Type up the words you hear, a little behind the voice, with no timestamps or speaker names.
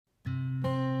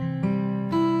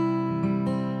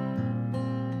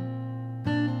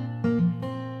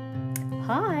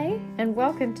Hi, and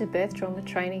welcome to Birth Trauma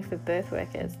Training for Birth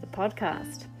Workers, the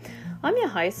podcast. I'm your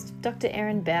host, Dr.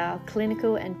 Erin Bow,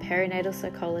 clinical and perinatal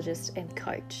psychologist and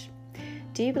coach.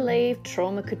 Do you believe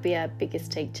trauma could be our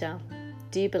biggest teacher?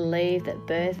 Do you believe that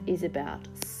birth is about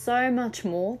so much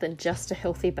more than just a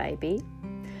healthy baby?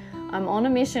 I'm on a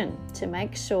mission to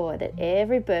make sure that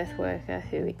every birth worker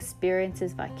who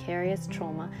experiences vicarious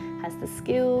trauma has the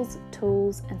skills,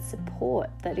 tools, and support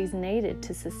that is needed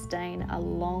to sustain a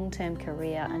long-term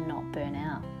career and not burn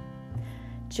out.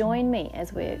 Join me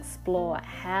as we explore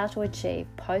how to achieve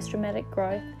post-traumatic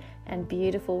growth and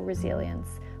beautiful resilience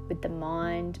with the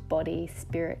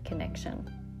mind-body-spirit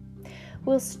connection.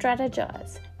 We'll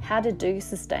strategize how to do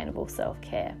sustainable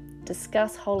self-care,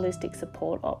 discuss holistic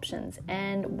support options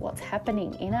and what's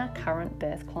happening in our current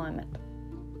birth climate.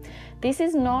 This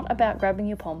is not about grabbing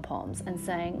your pom-poms and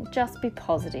saying, just be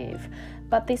positive,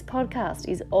 but this podcast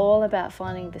is all about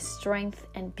finding the strength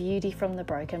and beauty from the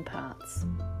broken parts.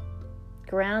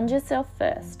 Ground yourself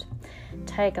first.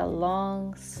 Take a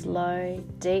long, slow,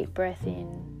 deep breath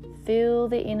in, fill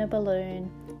the inner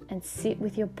balloon, and sit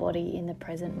with your body in the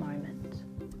present moment.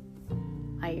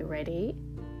 Are you ready?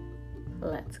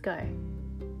 Let's go.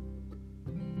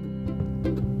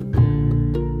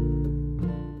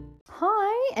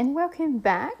 Hi, and welcome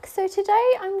back. So today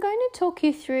I'm going to talk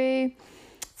you through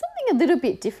something a little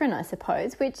bit different, I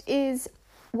suppose, which is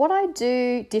what I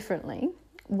do differently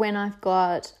when I've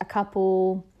got a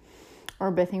couple or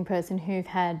a birthing person who've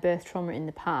had birth trauma in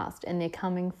the past and they're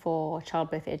coming for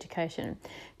childbirth education.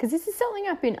 Because this is something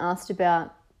I've been asked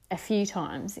about a few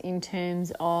times in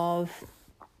terms of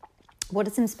what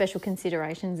are some special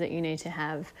considerations that you need to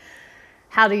have?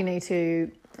 How do you need to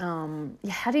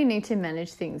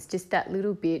manage things just that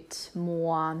little bit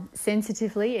more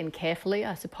sensitively and carefully,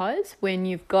 I suppose, when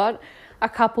you've got a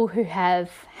couple who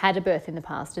have had a birth in the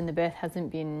past and the birth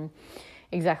hasn't been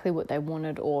exactly what they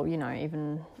wanted or,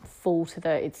 even full to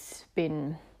it's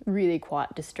been really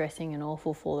quite distressing and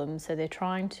awful for them. So they're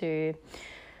trying to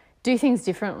do things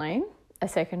differently a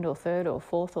second or third or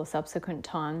fourth or subsequent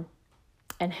time,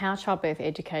 and how childbirth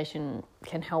education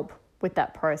can help with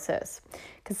that process.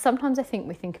 Because sometimes I think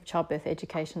we think of childbirth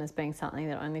education as being something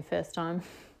that only first-time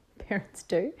parents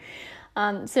do.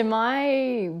 So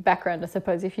my background, I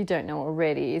suppose, if you don't know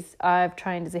already, is I've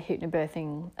trained as a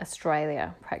Hypnobirthing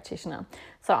Australia practitioner.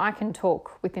 So I can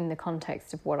talk within the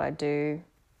context of what I do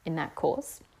in that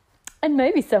course. And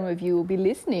maybe some of you will be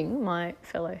listening, my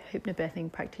fellow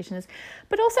hypnobirthing practitioners.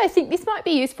 But also I think this might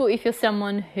be useful if you're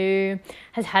someone who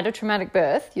has had a traumatic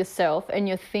birth yourself and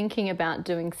you're thinking about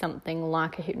doing something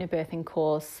like a hypnobirthing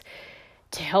course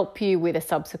to help you with a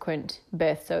subsequent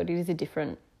birth. So it is a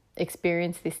different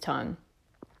experience this time.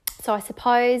 So I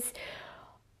suppose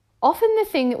often the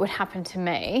thing that would happen to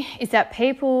me is that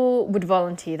people would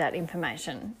volunteer that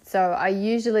information. So I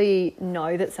usually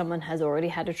know that someone has already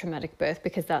had a traumatic birth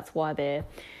because that's why they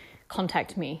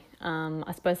contact me.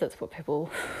 I suppose that's what people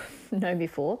know me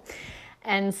for.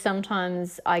 And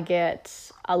sometimes I get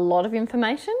a lot of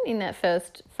information in that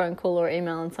first phone call or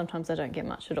email, and sometimes I don't get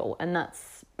much at all. And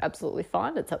that's absolutely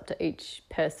fine. It's up to each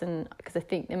person, because I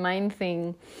think the main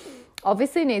thing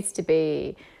obviously needs to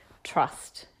be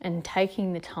trust and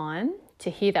taking the time to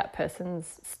hear that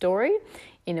person's story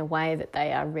in a way that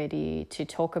they are ready to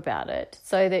talk about it,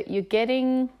 so that you're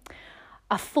getting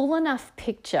a full enough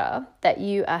picture that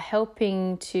you are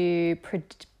helping to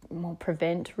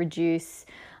prevent, reduce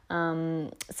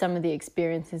some of the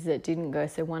experiences that didn't go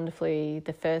so wonderfully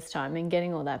the first time, and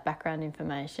getting all that background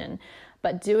information,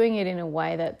 but doing it in a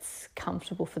way that's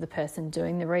comfortable for the person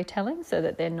doing the retelling, so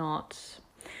that they're not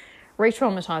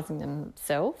re-traumatising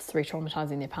themselves,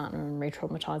 re-traumatising their partner, and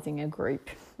re-traumatising a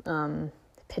group,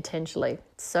 potentially.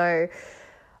 So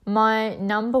my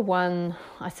number one,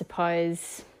 I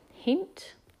suppose,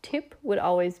 tip would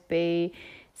always be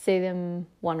see them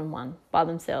one-on-one by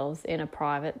themselves in a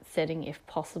private setting if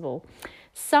possible.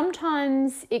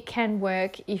 Sometimes it can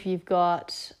work if you've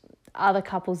got other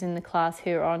couples in the class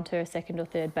who are onto a second or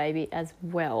third baby as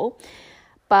well.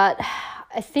 But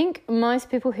I think most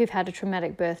people who've had a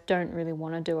traumatic birth don't really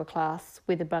want to do a class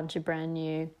with a bunch of brand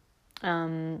new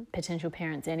potential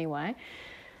parents anyway,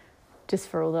 just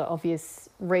for all the obvious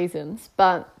reasons.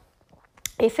 But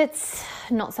if it's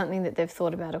not something that they've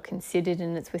thought about or considered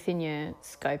and it's within your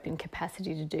scope and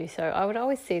capacity to do so, I would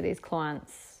always see these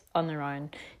clients on their own,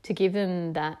 to give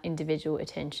them that individual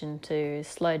attention, to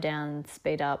slow down,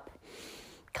 speed up,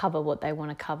 cover what they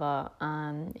want to cover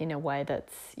in a way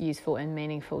that's useful and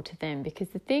meaningful to them. Because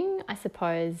the thing, I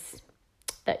suppose,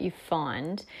 that you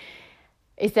find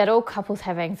is that all couples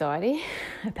have anxiety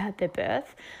about their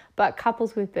birth, but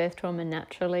couples with birth trauma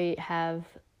naturally have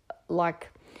like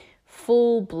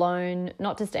full-blown,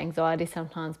 not just anxiety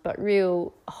sometimes, but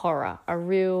real horror, a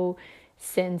real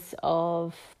sense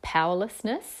of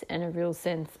powerlessness and a real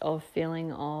sense of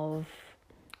feeling of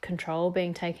control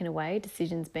being taken away,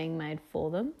 decisions being made for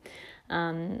them,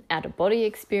 out-of-body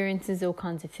experiences, all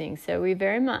kinds of things. So we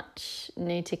very much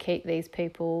need to keep these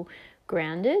people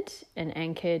grounded and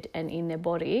anchored and in their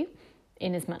body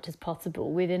in as much as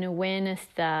possible, with an awareness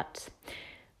that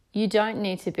you don't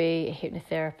need to be a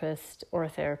hypnotherapist or a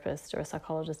therapist or a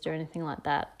psychologist or anything like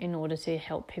that in order to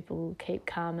help people keep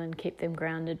calm and keep them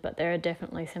grounded. But there are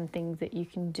definitely some things that you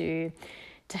can do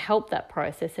to help that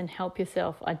process and help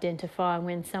yourself identify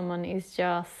when someone is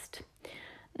just,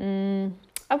 I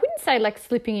wouldn't say like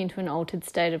slipping into an altered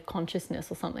state of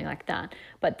consciousness or something like that,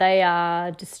 but they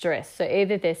are distressed. So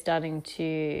either they're starting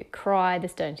to cry, they're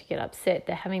starting to get upset,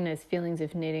 they're having those feelings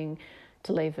of needing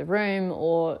to leave the room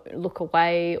or look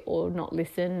away or not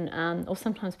listen, or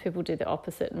sometimes people do the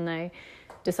opposite and they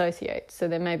dissociate. So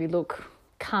they maybe look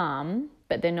calm,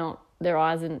 but they're not, their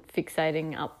eyes aren't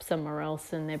fixating up somewhere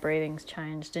else and their breathing's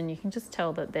changed, and you can just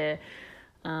tell that they're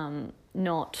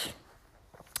not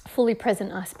fully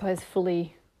present, I suppose,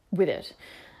 fully with it.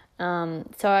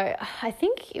 So I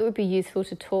think it would be useful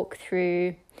to talk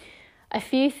through a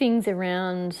few things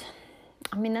around,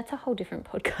 I mean, that's a whole different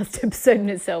podcast episode in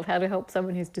itself, how to help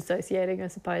someone who's dissociating, I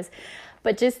suppose.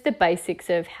 But just the basics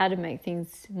of how to make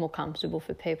things more comfortable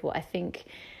for people. I think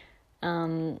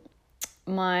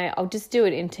I'll just do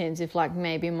it in terms of like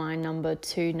maybe my number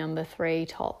 2, number 3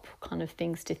 top kind of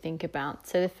things to think about.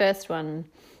 So the first one,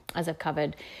 as I've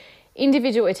covered,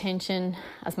 individual attention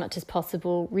as much as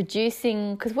possible,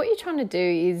 reducing, because what you're trying to do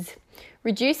is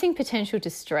reducing potential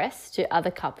distress to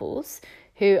other couples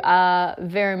who are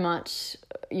very much,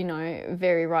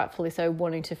 very rightfully so,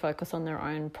 wanting to focus on their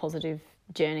own positive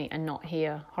journey and not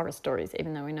hear horror stories,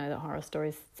 even though we know that horror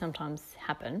stories sometimes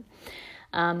happen.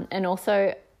 And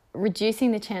also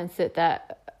reducing the chance that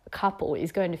that couple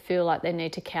is going to feel like they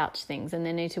need to couch things and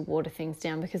they need to water things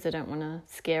down because they don't want to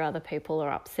scare other people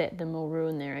or upset them or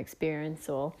ruin their experience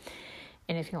or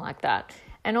anything like that.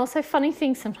 And also funny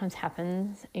things sometimes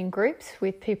happen in groups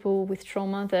with people with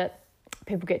trauma, that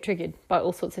people get triggered by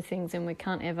all sorts of things, and we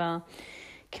can't ever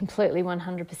completely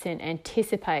 100%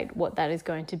 anticipate what that is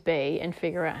going to be and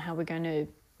figure out how we're going to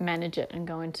manage it and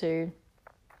go into,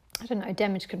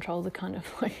 damage control is a kind of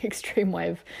like extreme way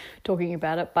of talking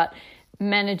about it, but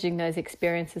managing those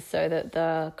experiences so that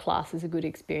the class is a good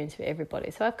experience for everybody.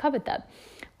 So I've covered that.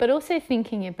 But also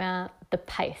thinking about the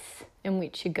pace in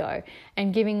which you go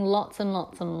and giving lots and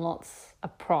lots and lots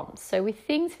of prompts. So with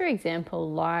things, for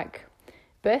example, like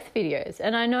birth videos,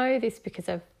 and I know this because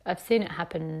I've seen it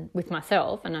happen with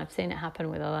myself and I've seen it happen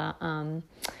with other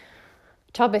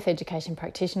childbirth education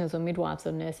practitioners or midwives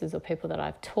or nurses or people that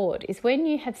I've taught, is when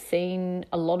you have seen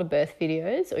a lot of birth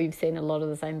videos or you've seen a lot of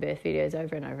the same birth videos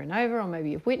over and over and over, or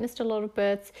maybe you've witnessed a lot of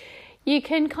births, you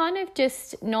can kind of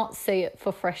just not see it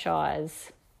for fresh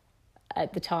eyes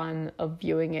at the time of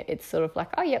viewing it. It's sort of like,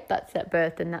 oh, yep, that's that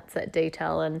birth and that's that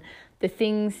detail, and the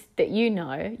things that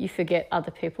you forget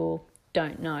other people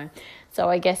don't know. So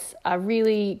I guess a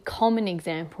really common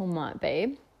example might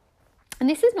be, and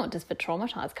this is not just for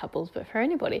traumatised couples, but for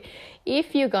anybody,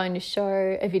 if you're going to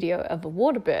show a video of a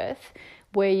water birth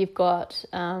where you've got,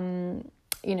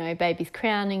 baby's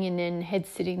crowning and then head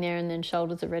sitting there and then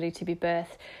shoulders are ready to be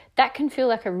birthed, that can feel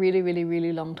like a really, really,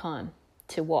 really long time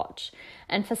to watch.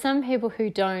 And for some people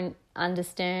who don't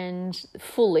understand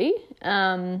fully,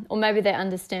 or maybe they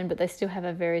understand but they still have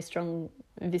a very strong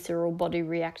visceral body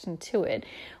reaction to it,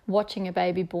 watching a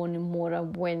baby born in water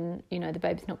when the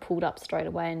baby's not pulled up straight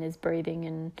away and is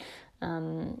breathing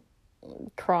and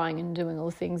crying and doing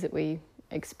all the things that we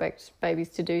expect babies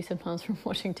to do sometimes from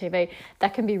watching TV,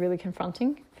 that can be really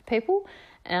confronting for people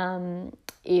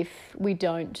if we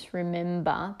don't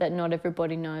remember that not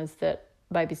everybody knows that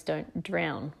babies don't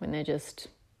drown when they're just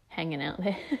hanging out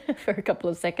there for a couple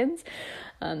of seconds.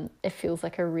 It feels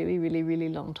like a really, really, really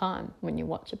long time when you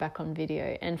watch it back on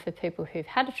video. And for people who've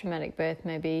had a traumatic birth,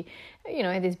 maybe,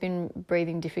 there's been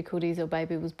breathing difficulties or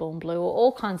baby was born blue or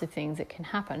all kinds of things that can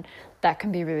happen, that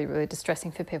can be really, really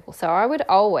distressing for people. So I would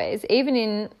always, even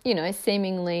in,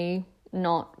 seemingly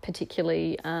not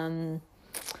particularly,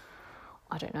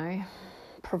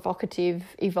 provocative,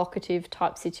 evocative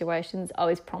type situations,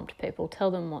 always prompt people, tell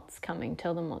them what's coming,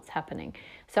 tell them what's happening.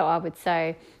 So I would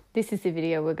say, this is the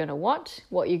video we're going to watch.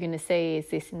 What you're going to see is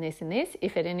this and this and this.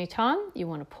 If at any time you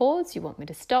want to pause, you want me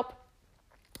to stop,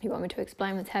 you want me to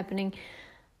explain what's happening,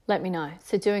 let me know.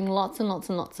 So doing lots and lots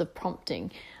and lots of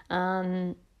prompting.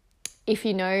 If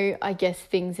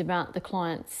things about the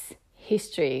client's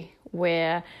history,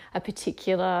 where a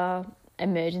particular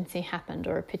emergency happened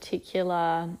or a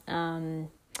particular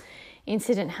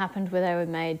incident happened where they were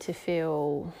made to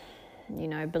feel,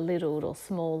 belittled or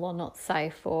small or not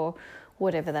safe or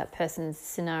whatever that person's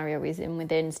scenario is. And we're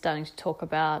then starting to talk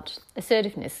about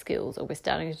assertiveness skills, or we're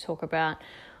starting to talk about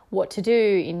what to do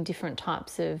in different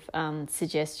types of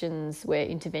suggestions where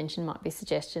intervention might be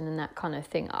suggestion and that kind of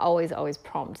thing. I always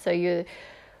prompt. So you're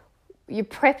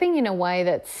prepping in a way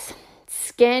that's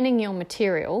scanning your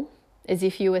material as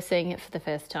if you were seeing it for the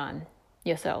first time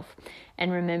yourself,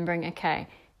 and remembering, okay,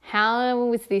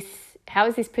 how is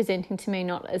this presenting to me,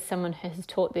 not as someone who has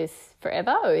taught this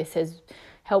forever or has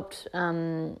helped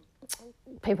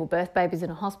people birth babies in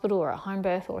a hospital or a home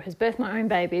birth or has birthed my own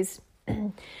babies,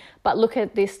 but look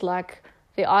at this like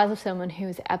the eyes of someone who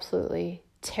is absolutely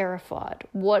terrified.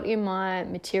 What in my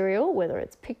material, whether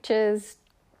it's pictures,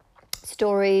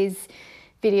 stories,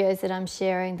 videos that I'm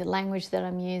sharing, the language that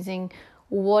I'm using,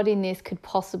 what in this could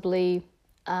possibly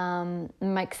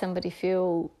make somebody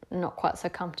feel not quite so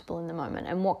comfortable in the moment,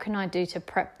 and what can I do to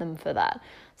prep them for that?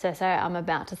 So say I'm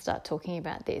about to start talking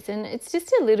about this, and it's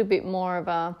just a little bit more of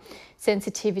a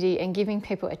sensitivity and giving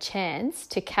people a chance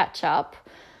to catch up,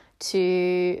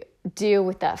 to deal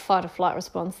with that fight or flight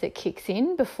response that kicks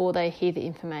in before they hear the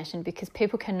information, because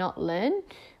people cannot learn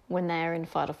when they are in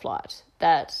fight or flight.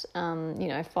 That,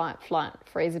 fight, flight,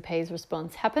 freeze, appease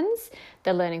response happens,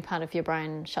 the learning part of your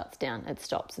brain shuts down, it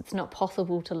stops. It's not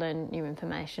possible to learn new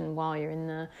information while you're in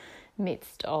the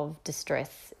midst of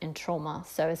distress and trauma.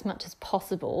 So as much as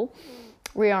possible,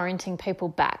 reorienting people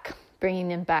back, bringing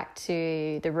them back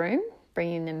to the room,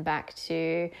 bringing them back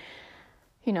to,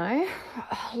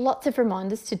 lots of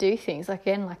reminders to do things.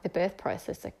 Again, like the birth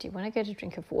process, like, do you want to get a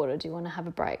drink of water? Do you want to have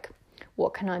a break?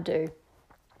 What can I do?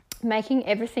 Making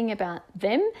everything about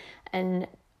them and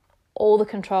all the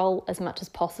control as much as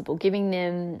possible, giving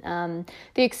them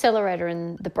the accelerator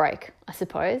and the brake, I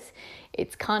suppose.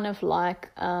 It's kind of like,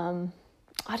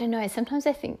 I don't know, sometimes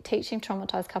I think teaching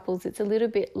traumatised couples, it's a little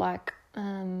bit like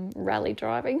rally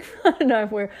driving. I don't know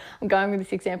where I'm going with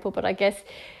this example, but I guess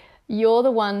you're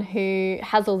the one who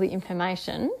has all the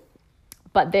information,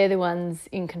 but they're the ones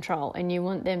in control, and you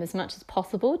want them as much as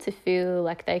possible to feel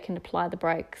like they can apply the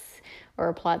brakes or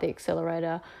apply the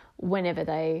accelerator whenever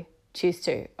they choose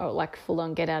to, or like full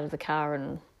on get out of the car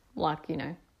and not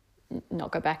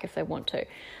go back if they want to.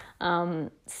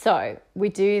 So we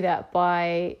do that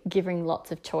by giving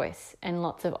lots of choice and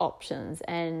lots of options,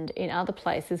 and in other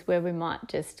places where we might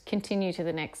just continue to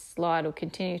the next slide or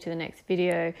continue to the next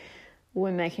video, we're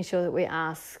making sure that we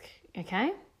ask,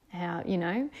 okay, how,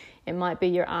 it might be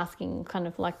you're asking kind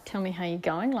of like, tell me how you're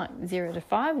going, like 0 to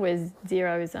 5, where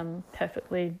 0 is I'm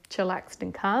perfectly chillaxed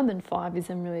and calm, and 5 is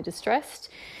I'm really distressed,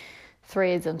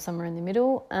 3 is I'm somewhere in the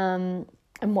middle, and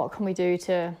what can we do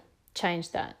to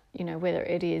change that, whether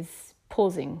it is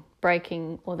pausing,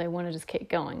 breaking, or they want to just keep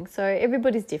going. So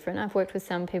everybody's different. I've worked with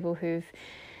some people who've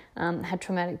had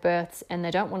traumatic births and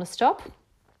they don't want to stop.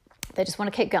 They just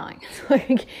want to keep going,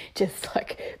 just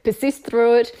persist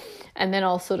through it, and then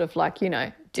I'll sort of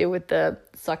deal with the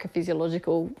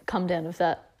psychophysiological come down of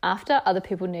that after. Other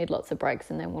people need lots of breaks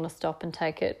and they want to stop and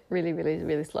take it really, really,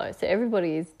 really slow. So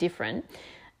everybody is different.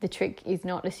 The trick is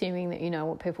not assuming that you know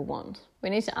what people want. We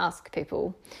need to ask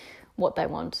people what they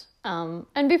want,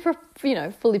 and be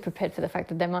fully prepared for the fact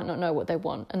that they might not know what they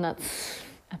want, and that's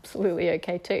absolutely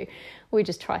okay too. We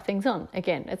just try things on.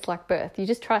 Again, it's like birth. You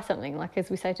just try something, like as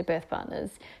we say to birth partners,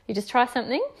 you just try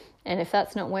something, and if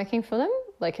that's not working for them,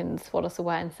 they can swat us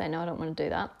away and say, no, I don't want to do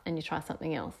that, and you try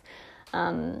something else.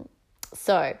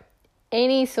 So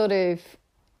any sort of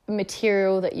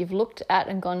material that you've looked at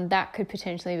and gone, that could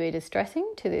potentially be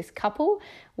distressing to this couple,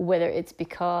 whether it's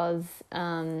because,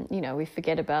 we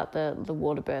forget about the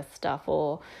water birth stuff,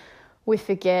 or we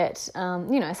forget,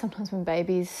 sometimes when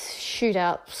babies shoot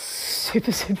out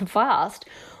super, super fast,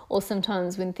 or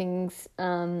sometimes when things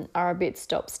are a bit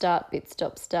stop-start,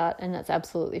 and that's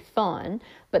absolutely fine,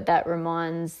 but that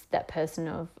reminds that person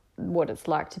of what it's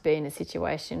like to be in a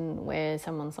situation where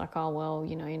someone's like, oh, well,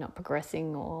 you're not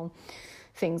progressing, or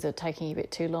things are taking a bit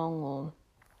too long, or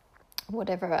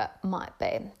whatever it might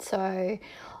be. So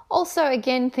also,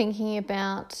 again, thinking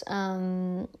about...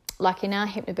 like in our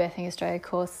Hypnobirthing Australia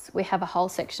course, we have a whole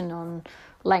section on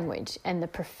language and the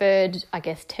preferred,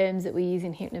 terms that we use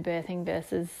in hypnobirthing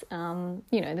versus,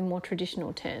 the more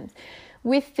traditional terms,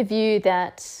 with the view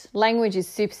that language is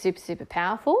super, super, super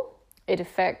powerful. It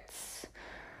affects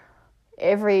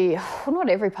not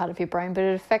every part of your brain, but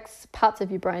it affects parts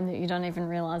of your brain that you don't even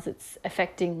realise it's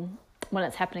affecting when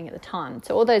it's happening at the time.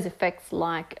 So all those effects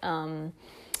like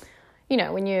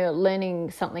when you're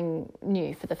learning something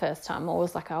new for the first time, I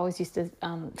always used to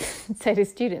say to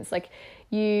students, like,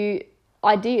 you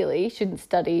ideally shouldn't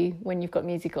study when you've got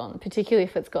music on, particularly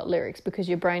if it's got lyrics, because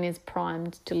your brain is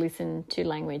primed to listen to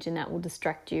language, and that will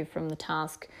distract you from the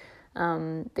task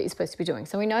that you're supposed to be doing.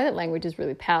 So we know that language is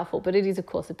really powerful, but it is, of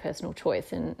course, a personal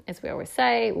choice. And as we always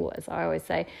say, or as I always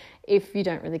say, if you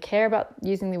don't really care about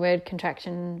using the word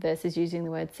contraction versus using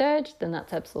the word surge, then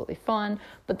that's absolutely fine.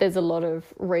 But there's a lot of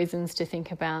reasons to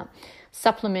think about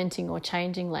supplementing or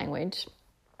changing language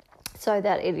so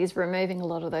that it is removing a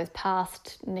lot of those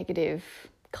past negative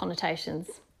connotations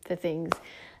for things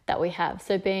that we have.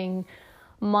 So being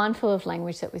mindful of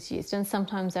language that was used. And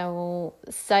sometimes I will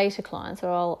say to clients,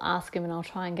 or I'll ask them and I'll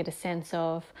try and get a sense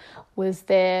of, was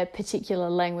there particular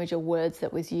language or words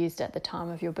that was used at the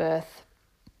time of your birth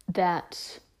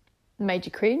that made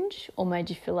you cringe or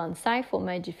made you feel unsafe or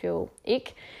made you feel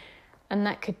ick? And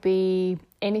that could be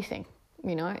anything.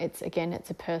 It's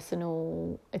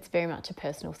very much a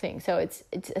personal thing. So it's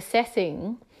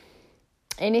assessing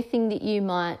anything that you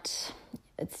might.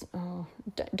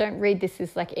 Don't read this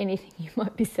as like anything you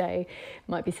might be saying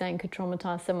could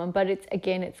traumatize someone, but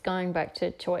it's going back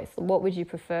to choice. What would you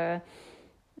prefer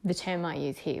the term I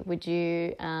use here? Would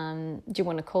you do you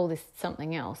want to call this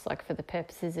something else, like for the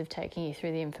purposes of taking you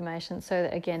through the information, so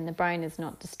that again the brain is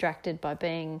not distracted by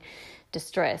being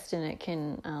distressed, and it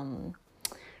can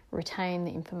retain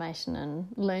the information and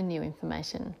learn new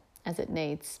information as it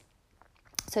needs.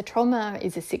 So trauma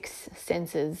is a six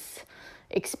senses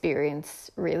experience,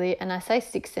 really. And I say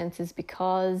six senses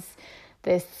because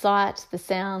there's sight, the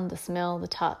sound, the smell, the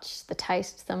touch, the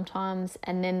taste sometimes,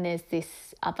 and then there's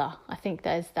this other. I think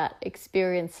there's that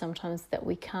experience sometimes that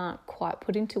we can't quite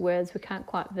put into words, we can't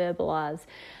quite verbalize,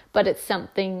 but it's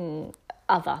something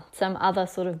other, some other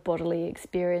sort of bodily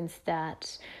experience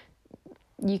that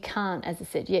you can't, as I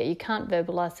said, you can't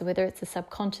verbalize. So whether it's a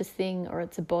subconscious thing or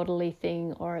it's a bodily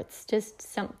thing or it's just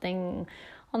something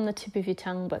on the tip of your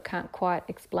tongue but can't quite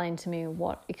explain to me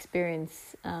what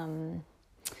experience,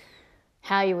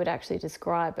 how you would actually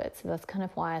describe it. So that's kind of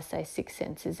why I say six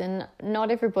senses. And not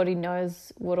everybody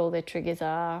knows what all their triggers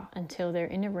are until they're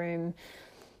in a room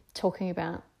talking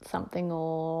about something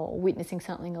or witnessing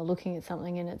something or looking at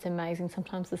something, and it's amazing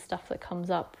sometimes the stuff that comes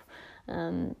up,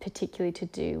 particularly to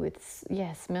do with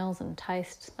smells and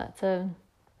taste. That's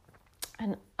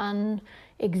an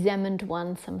unexamined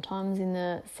one sometimes in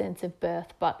the sense of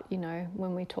birth, but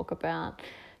when we talk about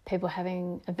people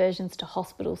having aversions to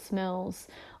hospital smells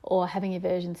or having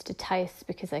aversions to taste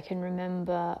because they can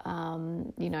remember,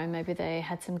 maybe they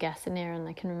had some gas in there and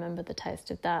they can remember the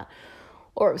taste of that,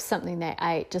 or it was something they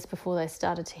ate just before they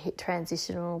started to hit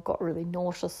transition or got really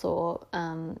nauseous, or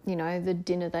the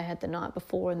dinner they had the night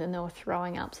before and then they were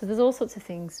throwing up. So there's all sorts of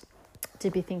things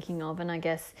to be thinking of, and I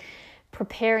guess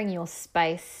preparing your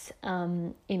space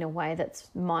in a way that's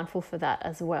mindful for that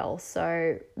as well.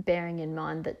 So bearing in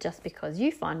mind that just because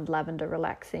you find lavender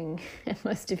relaxing and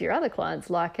most of your other clients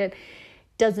like it,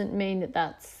 doesn't mean that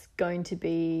that's going to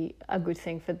be a good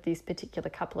thing for this particular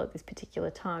couple at this particular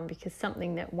time, because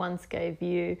something that once gave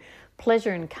you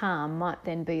pleasure and calm might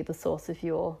then be the source of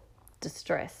your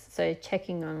distress. So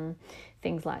checking on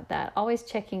things like that, always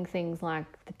checking things like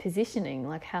the positioning,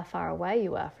 like how far away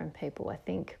you are from people. I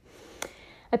think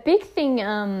a big thing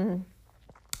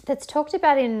that's talked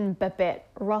about in Babette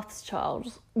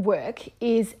Rothschild's work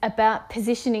is about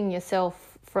positioning yourself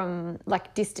from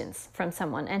distance from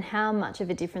someone and how much of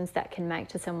a difference that can make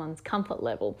to someone's comfort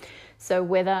level. So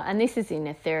whether, and this is in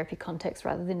a therapy context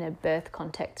rather than a birth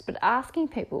context, but asking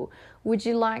people, are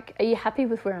you happy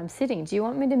with where I'm sitting? Do you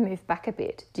want me to move back a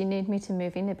bit? Do you need me to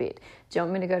move in a bit? Do you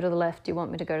want me to go to the left? Do you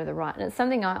want me to go to the right? And it's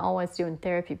something I always do in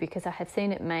therapy because I have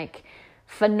seen it make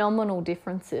phenomenal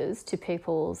differences to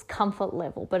people's comfort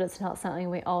level, but it's not something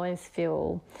we always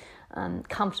feel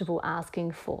comfortable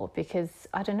asking for, because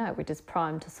I don't know, we're just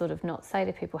primed to sort of not say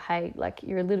to people, hey,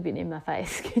 you're a little bit in my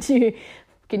face,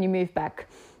 can you move back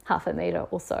half a metre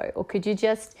or so, or could you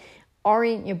just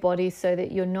orient your body so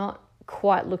that you're not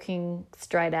quite looking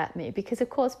straight at me? Because of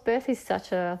course birth is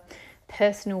such a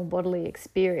personal bodily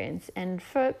experience, and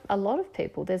for a lot of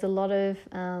people there's a lot of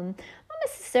not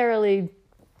necessarily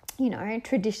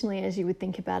traditionally as you would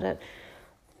think about it,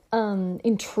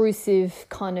 intrusive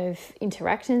kind of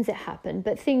interactions that happen,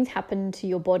 but things happen to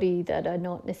your body that are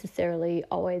not necessarily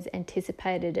always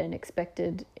anticipated and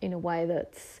expected in a way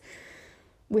that's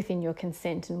within your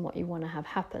consent and what you want to have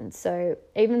happen. So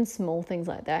even small things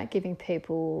like that, giving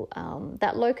people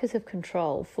that locus of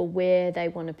control for where they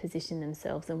want to position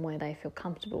themselves and where they feel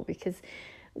comfortable, because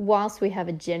whilst we have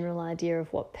a general idea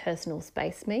of what personal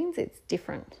space means, it's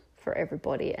different for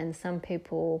everybody, and some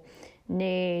people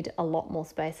need a lot more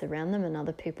space around them and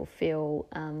other people feel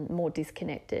more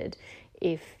disconnected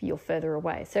if you're further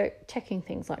away. So checking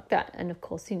things like that, and of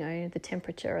course, the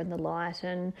temperature and the light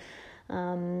and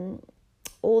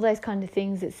all those kind of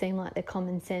things that seem like they're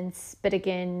common sense, but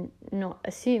again, not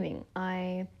assuming.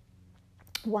 Again,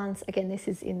 this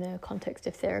is in the context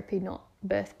of therapy, not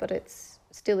birth, but it's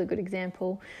still a good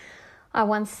example. I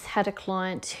once had a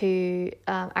client who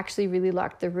actually really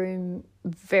liked the room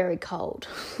very cold.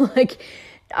 Like,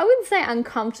 I wouldn't say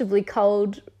uncomfortably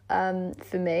cold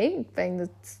for me, being the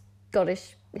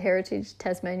Scottish heritage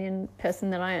Tasmanian person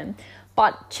that I am,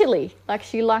 but chilly. Like,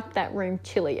 she liked that room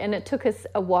chilly. And it took us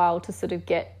a while to sort of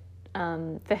get,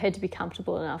 for her to be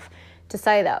comfortable enough to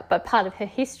say that. But part of her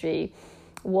history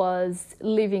was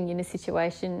living in a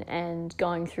situation and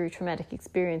going through traumatic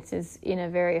experiences in a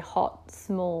very hot,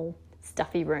 small,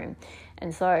 stuffy room.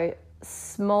 And so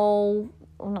small,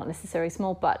 or not necessarily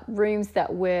small, but rooms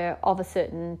that were of a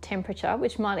certain temperature,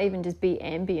 which might even just be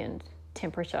ambient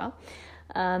temperature,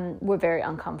 were very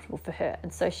uncomfortable for her.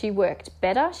 And so she worked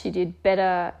better. She did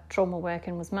better trauma work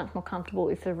and was much more comfortable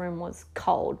if the room was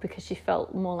cold, because she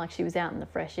felt more like she was out in the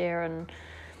fresh air, and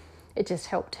it just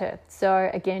helped her. So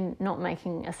again, not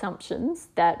making assumptions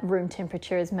that room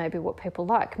temperature is maybe what people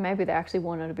like. Maybe they actually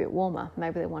want it a bit warmer.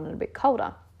 Maybe they want it a bit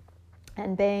colder.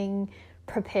 And being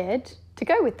prepared to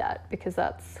go with that, because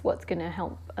that's what's going to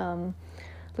help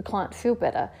the client feel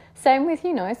better. Same with,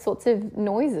 sorts of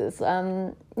noises.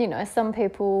 Some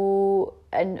people,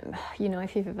 and,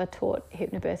 if you've ever taught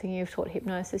hypnobirthing, you've taught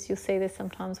hypnosis, you'll see this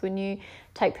sometimes when you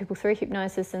take people through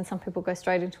hypnosis and some people go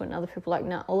straight into it and other people are like,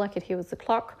 no, all I could hear was the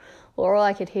clock, or all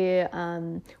I could hear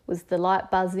was the light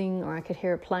buzzing, or I could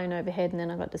hear a plane overhead and then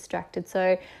I got distracted.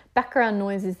 So background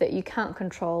noises that you can't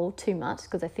control too much,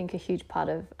 because I think a huge part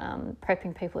of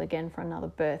prepping people again for another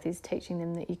birth is teaching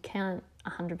them that you can't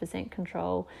 100%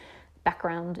 control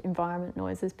background environment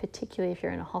noises, particularly if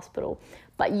you're in a hospital.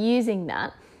 But using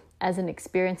that as an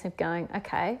experience of going,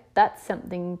 okay, that's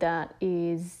something that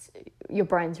is your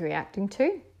brain's reacting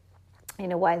to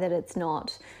in a way that it's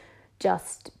not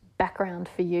just background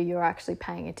for you, you're actually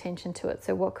paying attention to it.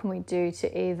 So what can we do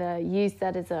to either use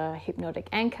that as a hypnotic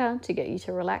anchor to get you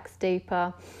to relax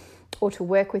deeper, or to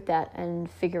work with that and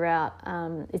figure out,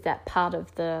 is that part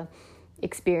of the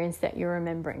experience that you're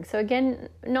remembering? So again,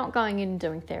 not going in and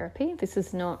doing therapy. This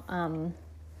is not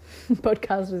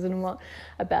podcast isn't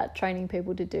about training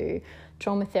people to do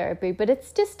trauma therapy, but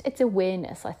it's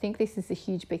awareness. I think this is a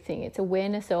huge big thing. It's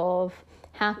awareness of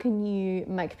how can you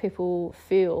make people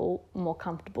feel more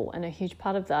comfortable, and a huge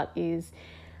part of that is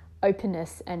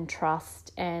openness and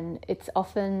trust. And it's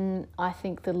often, I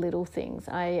think, the little things.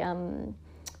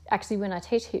 Actually, when I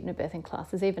teach hypnobirthing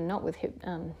classes, even not with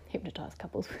hypnotised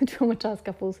couples, with traumatised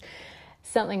couples,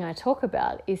 something I talk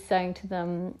about is saying to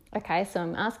them, okay, so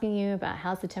I'm asking you about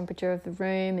how's the temperature of the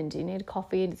room, and do you need a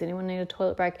coffee? Does anyone need a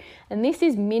toilet break? And this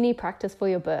is mini practice for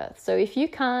your birth. So if you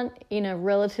can't, in a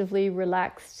relatively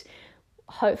relaxed,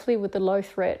 hopefully with a low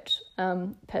threat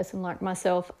person like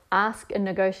myself, ask and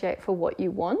negotiate for what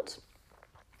you want,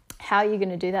 how are you going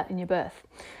to do that in your birth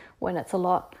when it's a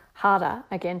lot harder?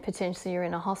 Again, potentially you're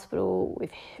in a hospital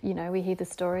with, we hear the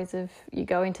stories of you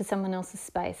go into someone else's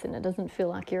space and it doesn't feel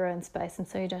like your own space, and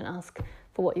so you don't ask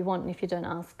for what you want, and if you don't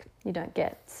ask, you don't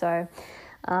get. So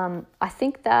I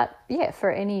think that,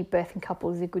 for any birthing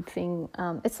couple is a good thing.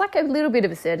 It's like a little bit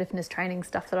of assertiveness training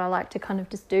stuff that I like to kind of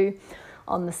just do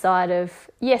on the side of,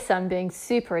 yes, I'm being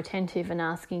super attentive and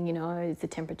asking, is the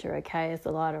temperature okay? Is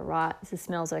the light all right? Is the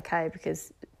smells okay?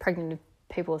 Because pregnant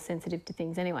people are sensitive to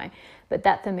things anyway. But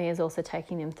that for me is also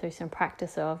taking them through some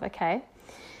practice of, okay,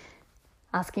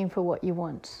 asking for what you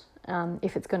want,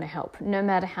 if it's going to help, no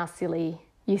matter how silly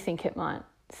you think it might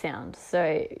sound.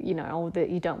 So, or that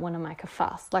you don't want to make a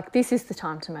fuss. Like, this is the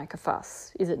time to make a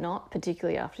fuss, is it not?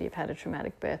 Particularly after you've had a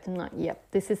traumatic birth, and like, yep,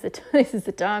 this is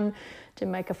the time to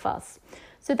make a fuss.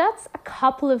 So that's a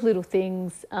couple of little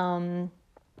things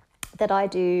that I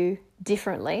do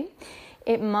differently.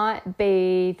 It might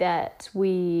be that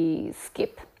we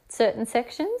skip certain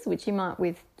sections, which you might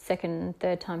with second,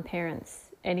 third time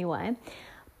parents anyway.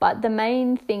 But the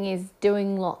main thing is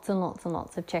doing lots and lots and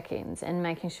lots of check-ins and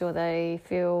making sure they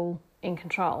feel in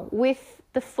control with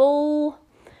the full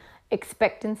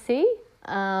expectancy,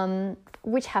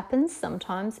 which happens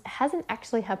sometimes. It hasn't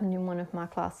actually happened in one of my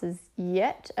classes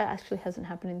yet. It actually hasn't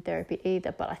happened in therapy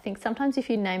either. But I think sometimes if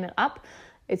you name it up,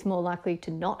 it's more likely to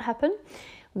not happen,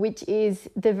 which is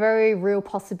the very real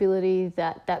possibility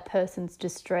that that person's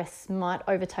distress might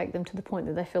overtake them to the point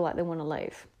that they feel like they want to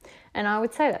leave. And I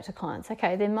would say that to clients.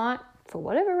 Okay, they might, for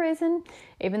whatever reason,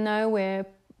 even though we're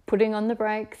putting on the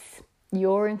brakes,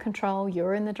 you're in control,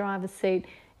 you're in the driver's seat,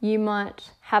 you might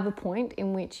have a point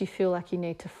in which you feel like you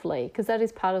need to flee, because that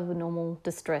is part of the normal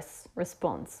distress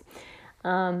response.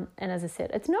 And as I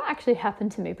said, it's not actually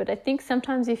happened to me, but I think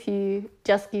sometimes if you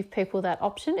just give people that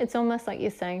option, it's almost like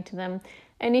you're saying to them,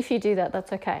 and if you do that,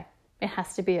 that's okay. It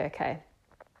has to be okay.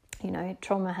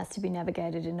 Trauma has to be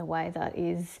navigated in a way that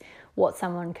is what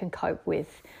someone can cope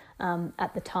with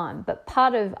at the time. But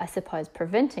part of, I suppose,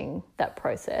 preventing that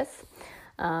process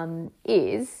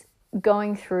is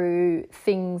going through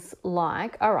things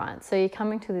like, all right, so you're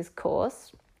coming to this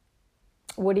course,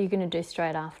 what are you going to do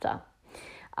straight after?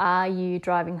 Are you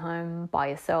driving home by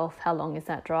yourself? How long is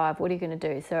that drive? What are you going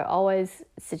to do? So always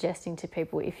suggesting to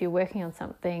people, if you're working on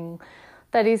something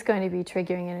that is going to be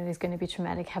triggering and it is going to be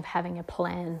traumatic, having a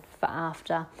plan for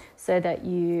after, so that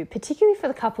you, particularly for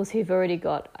the couples who've already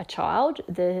got a child,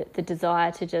 the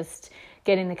desire to just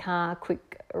get in the car,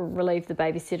 quick relieve the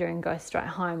babysitter and go straight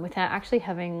home without actually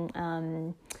having,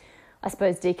 I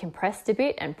suppose, decompressed a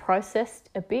bit and processed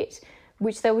a bit,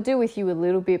 which they will do with you a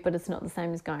little bit, but it's not the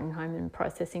same as going home and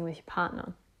processing with your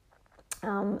partner.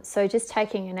 So just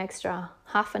taking an extra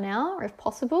half an hour, if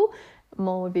possible,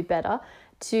 more would be better,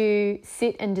 to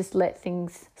sit and just let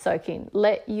things soak in.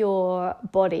 Let your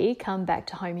body come back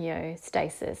to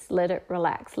homeostasis. Let it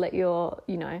relax. Let your,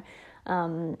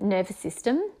 nervous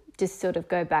system just sort of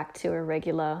go back to a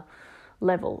regular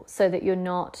level, so that you're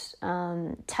not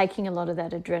taking a lot of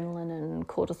that adrenaline and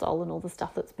cortisol and all the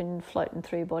stuff that's been floating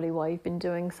through your body while you've been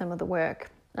doing some of the work,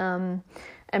 and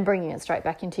bringing it straight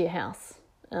back into your house.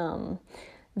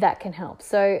 That can help.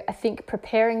 So I think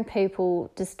preparing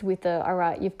people just with all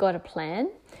right, you've got a plan,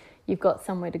 you've got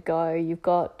somewhere to go, you've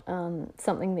got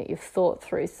something that you've thought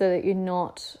through, so that you're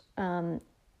not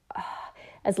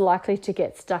as likely to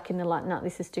get stuck in the like, no,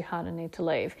 this is too hard, I need to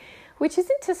leave. Which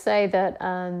isn't to say that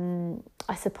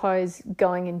I suppose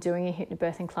going and doing a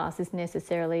hypnobirthing class is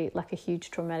necessarily like a huge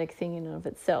traumatic thing in and of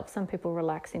itself. Some people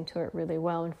relax into it really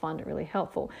well and find it really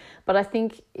helpful. But I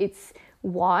think it's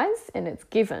wise and it's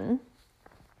given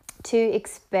to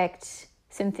expect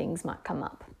some things might come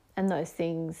up. And those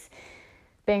things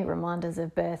being reminders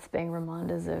of birth, being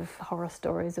reminders of horror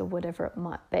stories or whatever it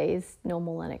might be, is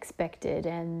normal and expected.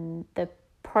 And the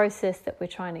process that we're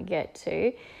trying to get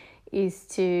to is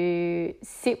to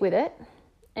sit with it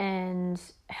and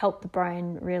help the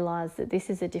brain realise that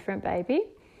this is a different baby,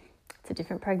 it's a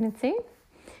different pregnancy,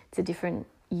 it's a different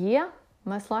year,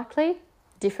 most likely,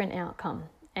 different outcome.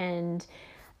 And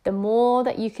the more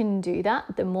that you can do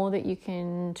that, the more that you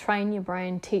can train your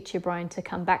brain, teach your brain to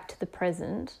come back to the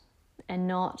present and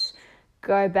not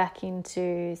go back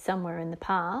into somewhere in the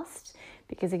past.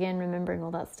 Because again, remembering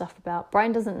all that stuff about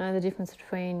brain doesn't know the difference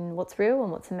between what's real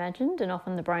and what's imagined, and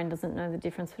often the brain doesn't know the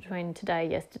difference between today,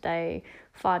 yesterday,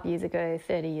 5 years ago,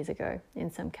 30 years ago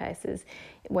in some cases,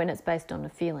 when it's based on a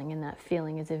feeling, and that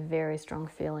feeling is a very strong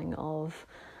feeling of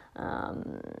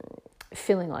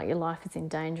feeling like your life is in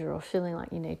danger or feeling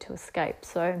like you need to escape.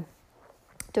 So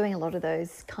doing a lot of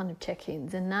those kind of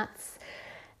check-ins, and that's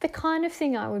the kind of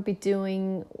thing I would be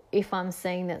doing if I'm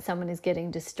seeing that someone is getting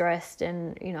distressed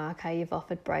and, okay, you've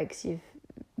offered breaks, you've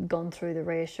gone through the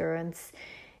reassurance.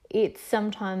 It's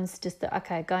sometimes just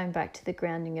going back to the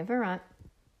grounding of, all right,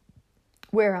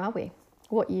 where are we?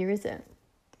 What year is it?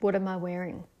 What am I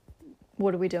wearing?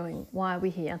 What are we doing? Why are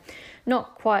we here?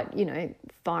 Not quite,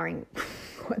 firing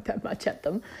quite that much at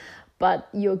them, but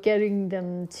you're getting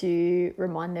them to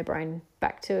remind their brain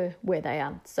back to where they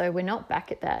are. So we're not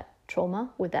back at that trauma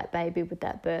with that baby, with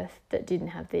that birth that didn't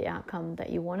have the outcome that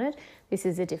you wanted. This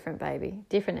is a different baby,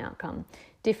 different outcome,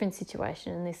 different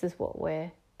situation, and this is what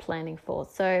we're planning for.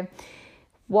 So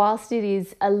whilst it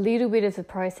is a little bit of the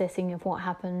processing of what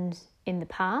happened in the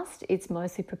past, it's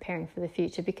mostly preparing for the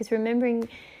future, because remembering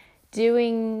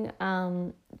doing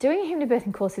a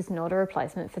hypnobirthing course is not a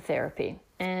replacement for therapy.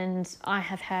 And I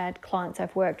have had clients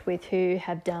I've worked with who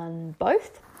have done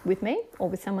both with me or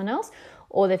with someone else,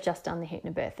 or they've just done the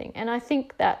hypnobirthing. And I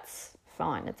think that's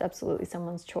fine. It's absolutely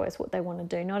someone's choice what they want to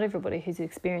do. Not everybody who's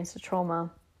experienced a trauma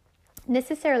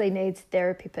necessarily needs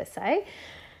therapy per se.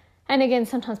 And again,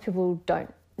 sometimes people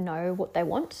don't know what they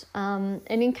want. And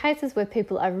in cases where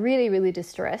people are really, really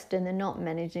distressed and they're not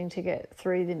managing to get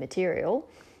through the material,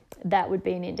 that would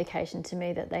be an indication to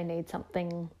me that they need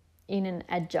something in an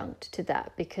adjunct to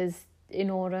that, because in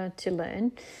order to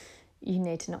learn, you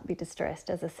need to not be distressed,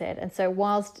 as I said. And so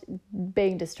whilst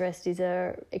being distressed is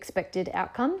a expected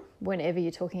outcome, whenever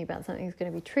you're talking about something that's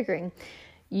going to be triggering,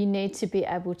 you need to be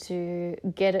able to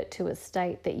get it to a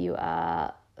state that you're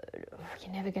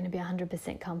never going to be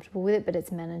 100% comfortable with it, but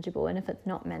it's manageable. And if it's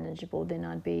not manageable, then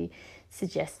I'd be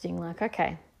suggesting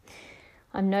okay,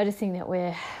 I'm noticing that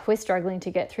we're struggling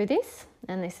to get through this,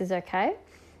 and this is okay.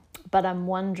 But I'm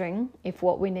wondering if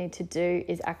what we need to do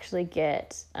is actually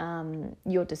get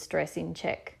your distress in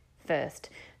check first.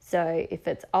 So if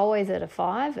it's always at a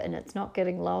 5 and it's not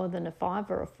getting lower than a 5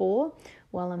 or a 4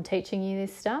 while I'm teaching you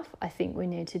this stuff, I think we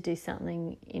need to do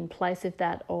something in place of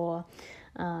that, or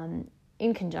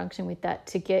in conjunction with that,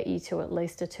 to get you to at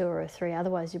least a 2 or a 3.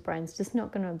 Otherwise, your brain's just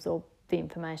not going to absorb the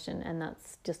information, and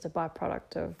that's just a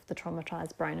byproduct of the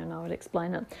traumatized brain, and I would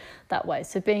explain it that way.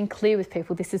 So being clear with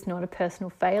people, this is not a personal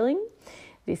failing.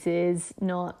 This is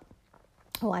not,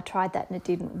 oh, I tried that and it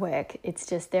didn't work. It's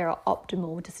just there are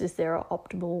optimal, just as there are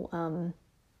optimal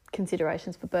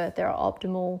considerations for birth, there are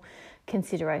optimal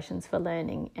considerations for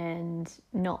learning, and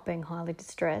not being highly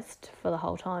distressed for the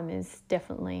whole time is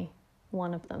definitely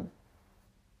one of them.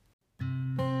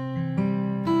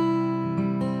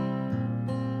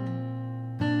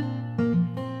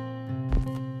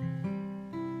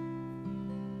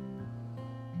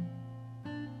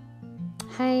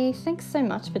 Hey, thanks so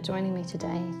much for joining me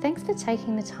today. Thanks for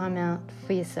taking the time out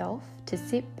for yourself to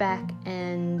sit back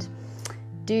and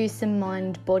do some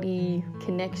mind-body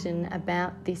connection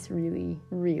about this really,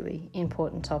 really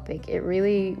important topic. It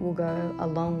really will go a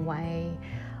long way,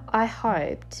 I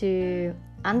hope, to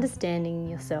understanding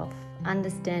yourself,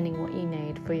 understanding what you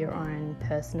need for your own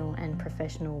personal and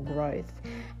professional growth,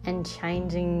 and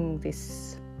changing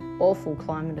this awful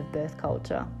climate of birth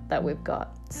culture that we've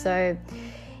got. So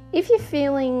if you're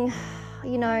feeling,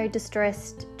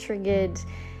 distressed, triggered,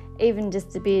 even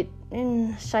just a bit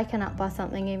shaken up by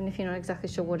something, even if you're not exactly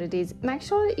sure what it is, make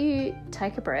sure that you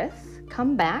take a breath,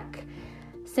 come back,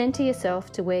 center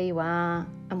yourself to where you are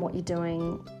and what you're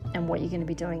doing and what you're going to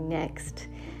be doing next.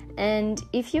 And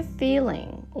if you're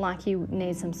feeling like you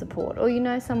need some support, or you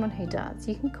know someone who does,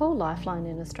 you can call Lifeline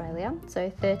in Australia, so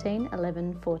 13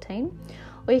 11 14,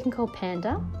 or you can call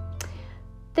Panda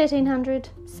 1300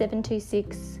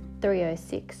 726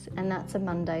 306, and that's a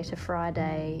Monday to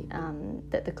Friday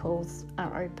that the calls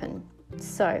are open.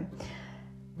 So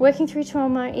working through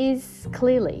trauma is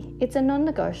clearly, it's a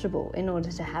non-negotiable in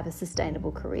order to have a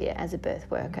sustainable career as a birth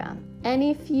worker. And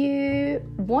if you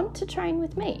want to train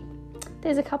with me,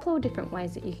 there's a couple of different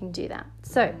ways that you can do that.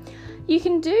 So you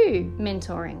can do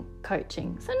mentoring,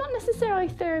 coaching. So not necessarily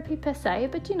therapy per se,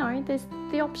 but there's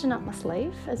the option up my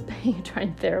sleeve as being a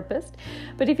trained therapist.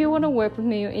 But if you want to work with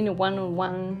me in a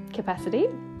one-on-one capacity,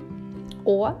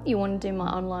 or you want to do my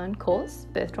online course,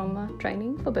 Birth Trauma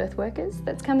Training for Birth Workers,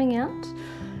 that's coming out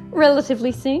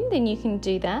relatively soon, then you can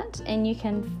do that. And you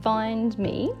can find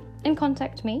me and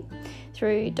contact me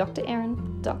through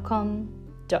drerin.com.au.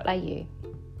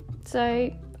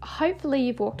 So hopefully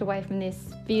you've walked away from this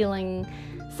feeling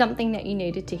something that you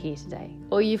needed to hear today,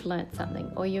 or you've learnt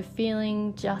something, or you're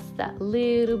feeling just that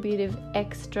little bit of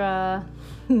extra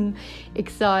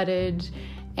excited,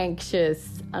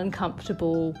 anxious,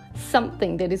 uncomfortable,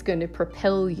 something that is going to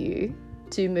propel you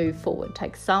to move forward.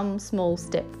 Take some small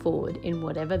step forward in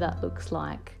whatever that looks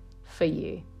like for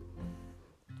you.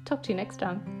 Talk to you next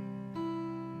time.